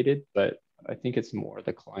opinionated, but I think it's more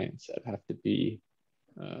the clients that have to be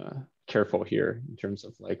careful here in terms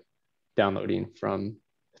of like downloading from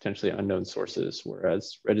potentially unknown sources,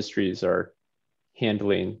 whereas registries are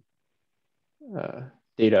handling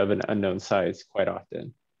data of an unknown size quite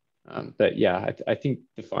often. But yeah, I think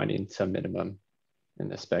defining some minimum in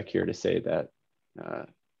the spec here to say that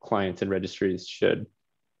clients and registries should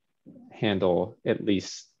handle at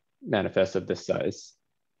least manifests of this size.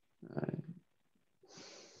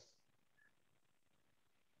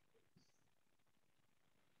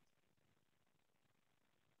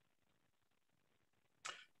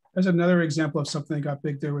 As another example of something that got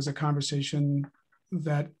big, there was a conversation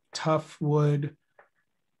that TUF would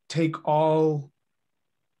take all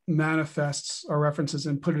manifests or references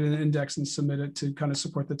and put it in an index and submit it to kind of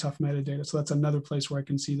support the TUF metadata. So that's another place where I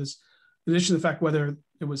can see this. In addition to the fact whether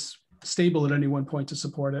it was stable at any one point to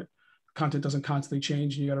support it, content doesn't constantly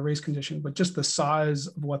change and you got a race condition, but just the size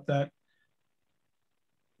of what that,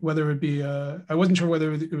 whether it be, I wasn't sure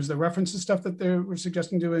whether it was the references stuff that they were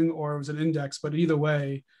suggesting doing or it was an index, but either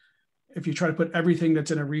way, if you try to put everything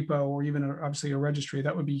that's in a repo or even obviously a registry,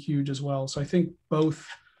 that would be huge as well. So I think both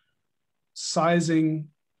sizing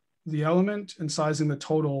the element and sizing the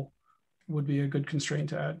total would be a good constraint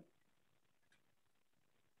to add.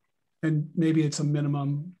 And maybe it's a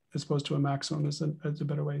minimum as opposed to a maximum is a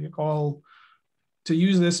better way. To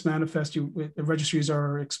use this manifest, the registries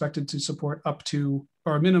are expected to support up to,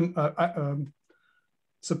 or a minimum,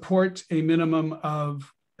 support a minimum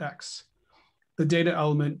of X. The data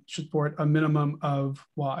element should support a minimum of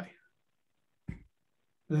Y. And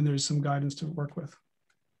then there's some guidance to work with.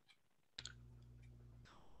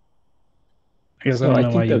 I guess I don't know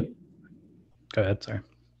why you. Go ahead, sorry.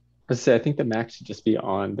 I think the max should just be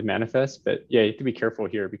on the manifest, but yeah, you have to be careful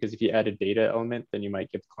here because if you add a data element, then you might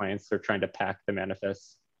give clients they're trying to pack the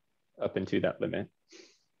manifest up into that limit.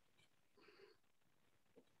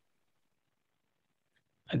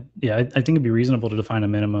 Yeah, I think it'd be reasonable to define a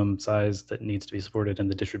minimum size that needs to be supported in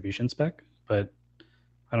the distribution spec, but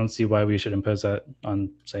I don't see why we should impose that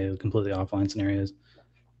on, say, completely offline scenarios.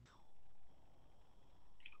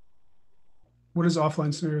 What does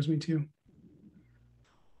offline scenarios mean to you?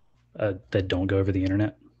 That don't go over the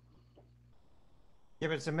internet. Yeah,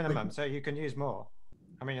 but it's a minimum, so you can use more.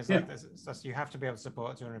 I mean, it's like this, you have to be able to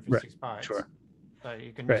support 256 bytes. Sure. So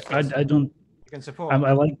you can. Right. I don't. You can support.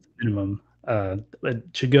 I like the minimum. It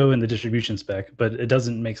should go in the distribution spec, but it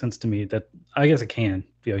doesn't make sense to me that, I guess it can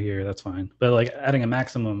go here, that's fine. But like adding a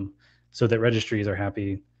maximum so that registries are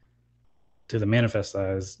happy to the manifest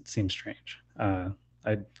size seems strange. I'm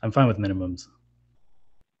fine with minimums.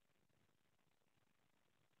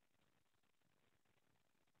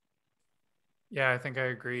 Yeah, I think I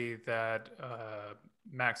agree that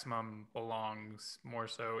maximum belongs more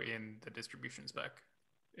so in the distribution spec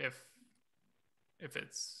if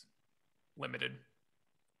it's limited.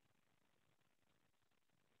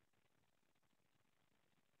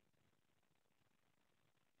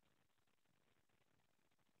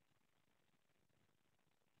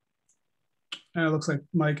 And it looks like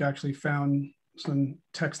Mike actually found some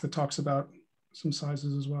text that talks about some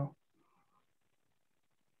sizes as well.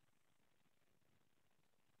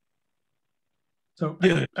 So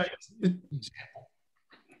yeah,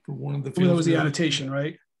 for one of the fields that was the annotation,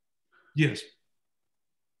 right? Yes.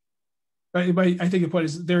 But I think the point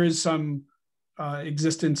is there is some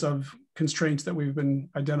existence of constraints that we've been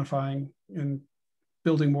identifying, and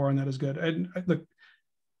building more on that is good. And look,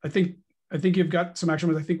 I think you've got some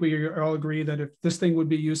action. I think we all agree that if this thing would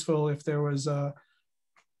be useful if there was a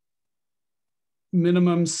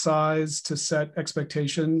minimum size to set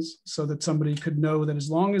expectations so that somebody could know that as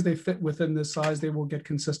long as they fit within this size, they will get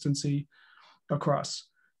consistency across.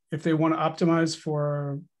 If they want to optimize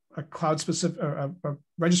for a cloud specific, a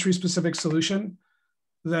registry specific solution,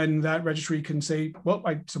 then that registry can say, well,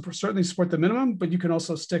 I certainly support the minimum, but you can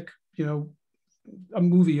also stick, a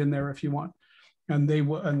movie in there if you want, and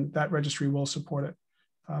that registry will support it.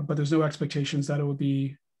 But there's no expectations that it would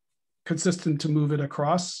be consistent to move it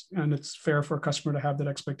across, and it's fair for a customer to have that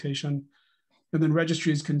expectation. And then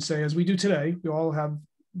registries can say, as we do today, we all have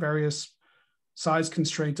various size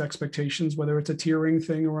constraint expectations, whether it's a tiering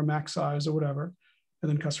thing or a max size or whatever. And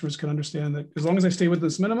then customers can understand that as long as I stay with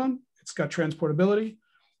this minimum, it's got transportability.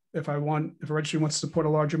 If a registry wants to support a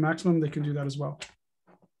larger maximum, they can do that as well.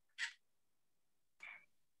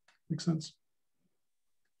 Makes sense.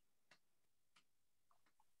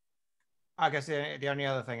 I guess the only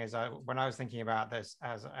other thing is when I was thinking about this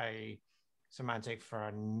as a semantic for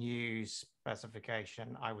a new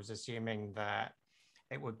specification, I was assuming that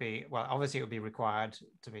it would be, well, obviously it would be required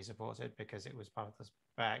to be supported because it was part of the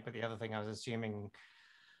spec. But the other thing I was assuming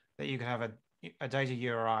that you could have a data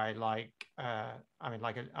URI like a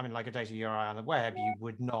data URI on the web, you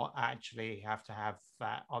would not actually have to have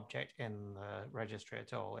that object in the registry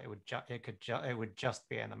at all. It would just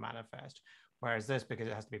be in the manifest. Whereas this, because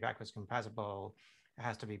it has to be backwards compatible, it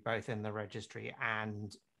has to be both in the registry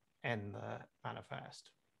and in the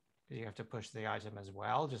manifest. Because you have to push the item as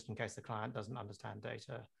well, just in case the client doesn't understand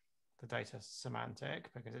the data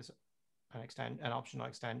semantic, because it's an optional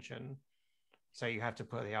extension. So you have to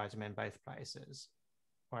put the item in both places.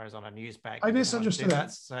 Whereas on a new spec, I misunderstood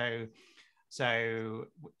that. So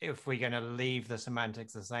if we're going to leave the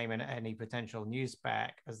semantics the same in any potential new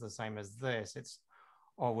spec as the same as this,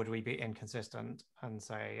 or would we be inconsistent and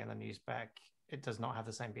say in the new spec, it does not have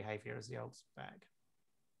the same behavior as the old spec?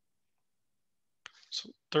 So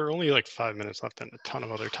there are only like 5 minutes left and a ton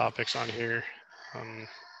of other topics on here.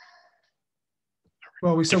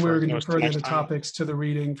 Well, we said we were going to defer the topics to the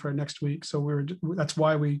reading for next week. So that's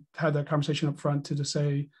why we had that conversation up front to just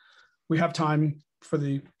say, we have time for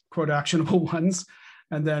the quote actionable ones.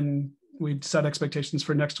 And then we'd set expectations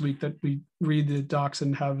for next week that we read the docs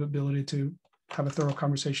and have the ability to have a thorough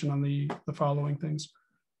conversation on the following things.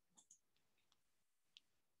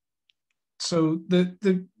 So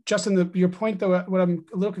Justin, your point though, what I'm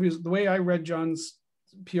a little confused, the way I read John's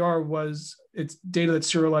PR was it's data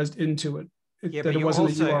that's serialized into it. That it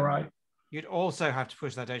wasn't a URI. You'd also have to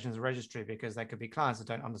push that data into the registry because there could be clients that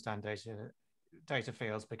don't understand data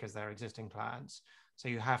fields because they're existing clients. So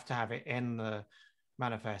you have to have it in the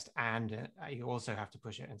manifest and you also have to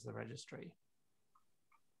push it into the registry.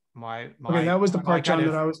 That was the part, John,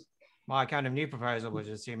 that I was. My kind of new proposal was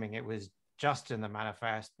assuming it was just in the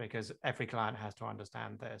manifest because every client has to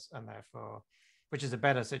understand this, and therefore, which is a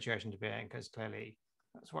better situation to be in because clearly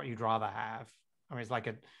that's what you'd rather have. I mean, it's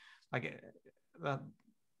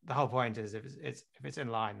the whole point is if it's in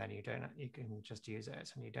line, then you can just use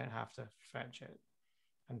it and you don't have to fetch it.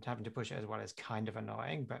 And having to push it as well is kind of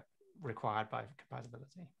annoying, but required by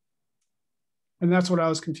compatibility. And that's what I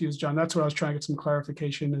was confused, John. That's what I was trying to get some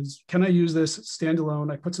clarification is, can I use this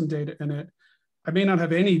standalone? I put some data in it. I may not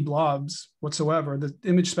have any blobs whatsoever. The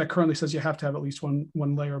image spec currently says you have to have at least one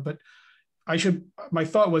layer, but my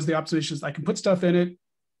thought was the observation is I can put stuff in it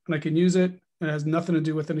and I can use it and it has nothing to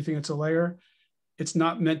do with anything that's a layer. It's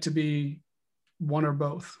not meant to be one or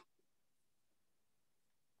both.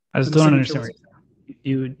 I just don't understand.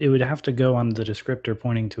 It would have to go on the descriptor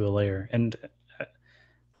pointing to a layer. And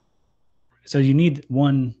so you need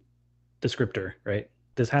one descriptor, right?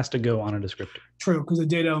 This has to go on a descriptor. True, because the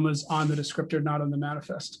data element is on the descriptor, not on the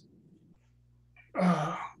manifest.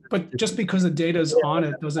 But just because the data is on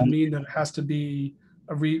it doesn't mean that it has to be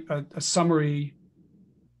a summary.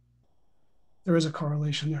 There is a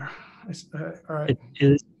correlation there. All right.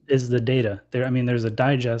 It is the data. There's a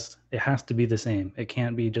digest. It has to be the same. It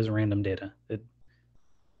can't be just random data.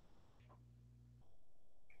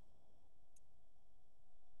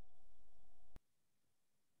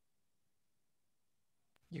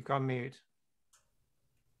 You've gone mute.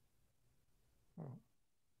 Oh.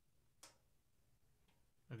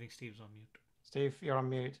 I think Steve's on mute. Steve, you're on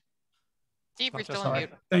mute. Steve, you're still on mute.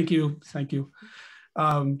 Thank you.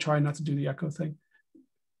 Try not to do the echo thing.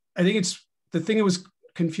 I think the thing that was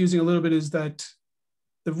confusing a little bit is that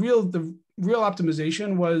the real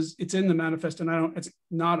optimization was it's in the manifest and it's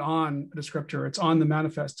not on a descriptor. It's on the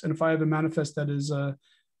manifest. And if I have a manifest that is a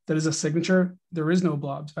signature, there is no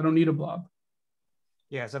blobs. I don't need a blob.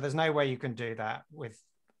 Yeah, so there's no way you can do that with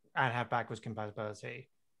and have backwards compatibility.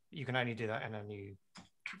 You can only do that in a new,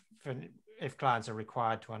 if clients are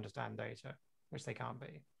required to understand data, which they can't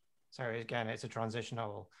be. So again, it's a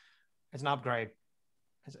transitional, it's an upgrade.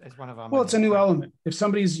 It's one of our. Well, it's a new element. If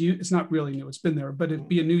somebody's, it's not really new, it's been there, but it'd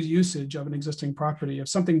be a new usage of an existing property. If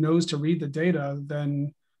something knows to read the data,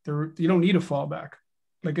 then you don't need a fallback.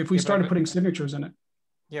 Like if we started putting signatures in it.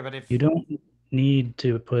 Yeah, but if you don't need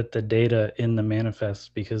to put the data in the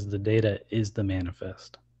manifest because the data is the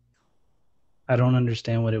manifest. I don't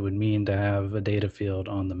understand what it would mean to have a data field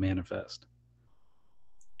on the manifest.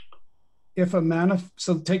 If a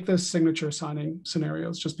so take the signature signing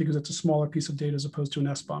scenarios, just because it's a smaller piece of data as opposed to an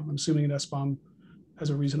SBOM. I'm assuming an SBOM has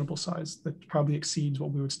a reasonable size that probably exceeds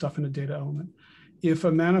what we would stuff in a data element. If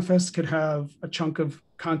a manifest could have a chunk of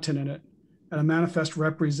content in it, and a manifest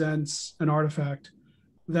represents an artifact,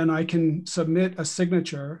 then I can submit a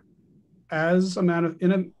signature as a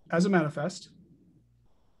manifest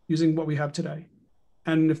using what we have today.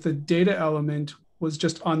 And if the data element was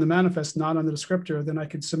just on the manifest, not on the descriptor, then I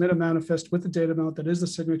could submit a manifest with the data element that is the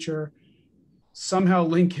signature, somehow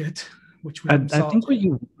link it, which we haven't I think solved what yet.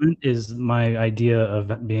 you want is my idea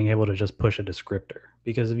of being able to just push a descriptor.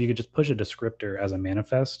 Because if you could just push a descriptor as a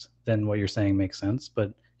manifest, then what you're saying makes sense.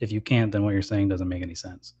 But if you can't, then what you're saying doesn't make any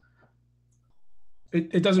sense.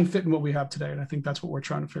 It doesn't fit in what we have today. And I think that's what we're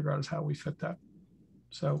trying to figure out is how we fit that.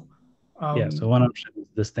 So yeah, so one option is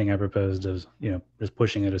this thing I proposed is, just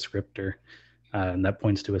pushing a descriptor, and that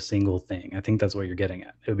points to a single thing. I think that's what you're getting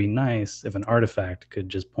at. It would be nice if an artifact could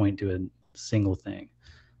just point to a single thing,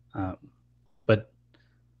 but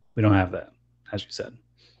we don't have that, as you said.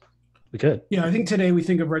 We could. Yeah, I think today we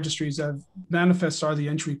think of registries as manifests are the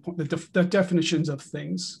entry point, the definitions of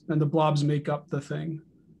things, and the blobs make up the thing.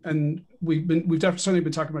 And we've certainly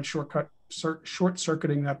been talking about short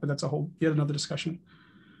circuiting that, but that's yet another discussion.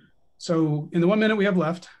 So in the 1 minute we have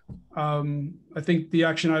left, I think the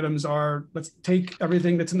action items are, let's take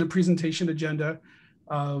everything that's in the presentation agenda.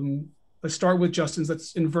 Let's start with Justin's,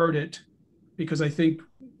 let's invert it, because I think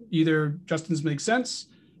either Justin's makes sense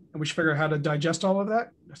and we should figure out how to digest all of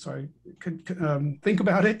that. Sorry, think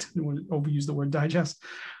about it. I won't overuse the word digest.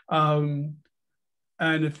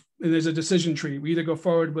 And if there's a decision tree, we either go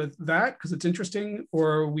forward with that because it's interesting,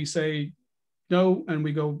 or we say no and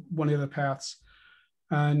we go one of the other paths.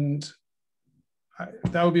 And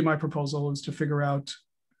that would be my proposal, is to figure out,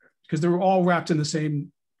 because they're all wrapped in the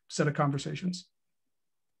same set of conversations.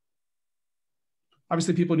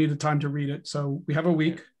 Obviously, people need the time to read it, so we have a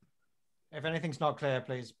week. If anything's not clear,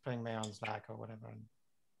 please ping me on Slack or whatever, and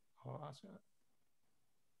I'll ask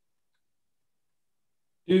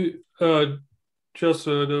it.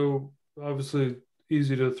 Justin, I know obviously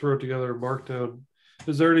easy to throw together a markdown.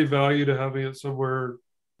 Is there any value to having it somewhere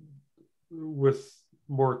with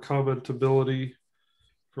more commentability,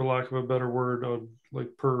 for lack of a better word, on like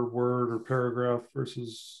per word or paragraph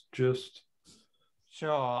versus gist?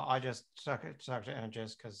 Sure, I just stuck it in a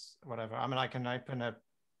gist because whatever. I mean, I can open a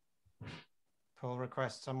pull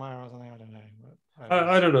request somewhere or something. I don't know.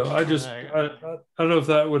 I don't know. I don't know if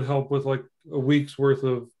that would help with like a week's worth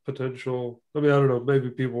of potential. I mean, I don't know. Maybe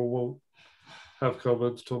people won't have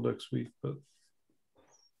comments till next week, but.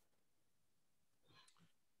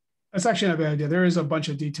 That's actually not a bad idea. There is a bunch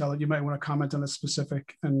of detail that you might want to comment on a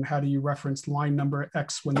specific, and how do you reference line number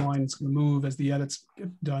X when the line is going to move as the edits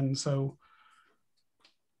get done. So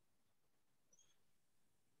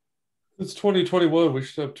it's 2021. We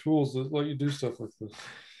should have tools that let you do stuff like this.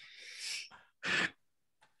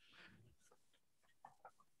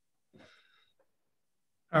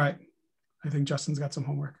 All right. I think Justin's got some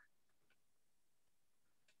homework.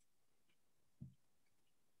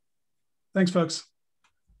 Thanks, folks.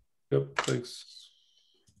 Yep, thanks.